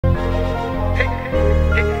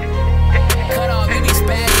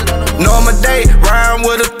Normal day, rhyme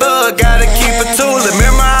with a thug, gotta keep it tooling.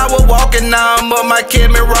 Remember I was walking, now I'm up, my kid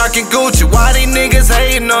me rockin' Gucci. Why these niggas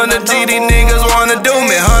hating on the G? These niggas wanna do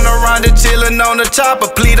me. 100 round it chillin' on the chopper,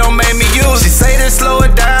 please don't make me use it. She say that slow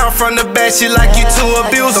it down from the back, she like you too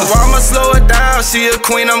abusive. So I'ma slow it down, she a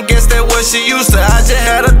queen, I'm guess that what she used to. I just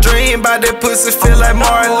had a dream about that pussy, feel like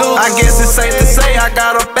Martin Luther. I guess it's safe to say I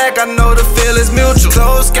got her back, I know the feel is mutual.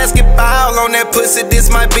 Closed casket file on that pussy, this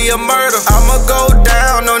might be a murder. I'ma go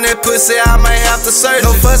down on that pussy, I might have to search.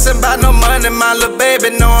 No fussin' about no money, my little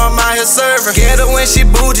baby know I'm out here serving. Get her when she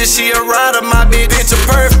bougie, she a rider, my bitch a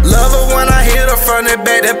perfect. Love her when I hit her from the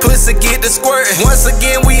back, that pussy get the squirtin'. Once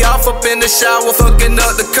again we off up in the shower, fucking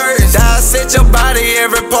up the curtains. Dissect your body,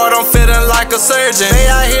 every part I'm feeling like a surgeon. Hey,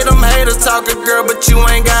 I hear them haters talking, girl, but you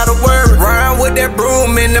ain't gotta worry. Rhyme with that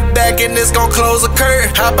broom in the back and it's gon' close a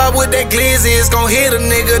curtain. Hop out with that glizzy, it's gon' hit a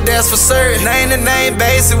nigga, that's for certain. Name to name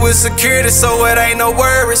basis with security, so it ain't no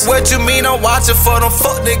worries. What you mean I'm watching for them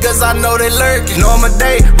fuck niggas, I know they lurking. Normal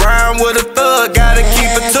day, rhyme with a thug, gotta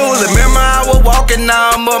keep it tooling. Remember I was walking,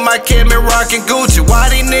 now I'm up, my kid me rockin' Gucci. Why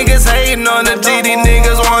these niggas hating on the G? These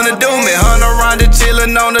niggas wanna do me. 100 round it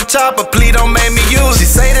chillin' on the chopper, please don't make me use it. She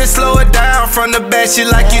say that slow it down from the back, she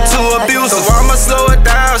like you too abusive. So I'ma slow it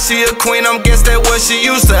down, she a queen, I'm guess that what she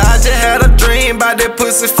used to. I just had a dream about that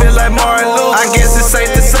pussy, feel like Martin Luther. I guess it's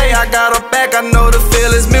safe to say I got her back, I know the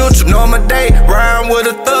feel is mutual. Normal day, rhyme with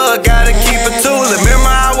a thug, gotta keep it tooling.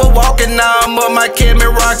 Remember I was walking, now I'm up, my kid me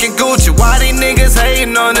rockin' Gucci. Why these niggas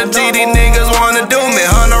hating on the G? These niggas wanna do me.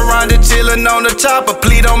 100 round it chillin' on the chopper,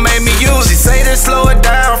 please don't make me use it. She say that slow it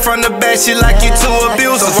down from the back, she like you too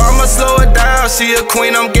abusive. So I'ma slow it down, she a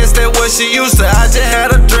queen, I'm guess that what she used to. I just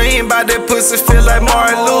had a dream about that pussy, feel like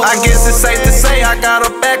Martin Luther. I guess it's safe to say I got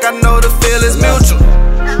her back, I know the feel is mutual.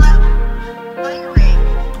 Hello? Where you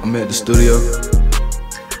at? I'm at the studio.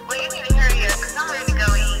 Well, you need to hurry up, cause I'm ready to go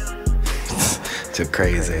in. Too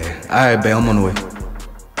crazy. Alright, babe, I'm on the way.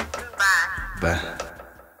 Bye. Bye.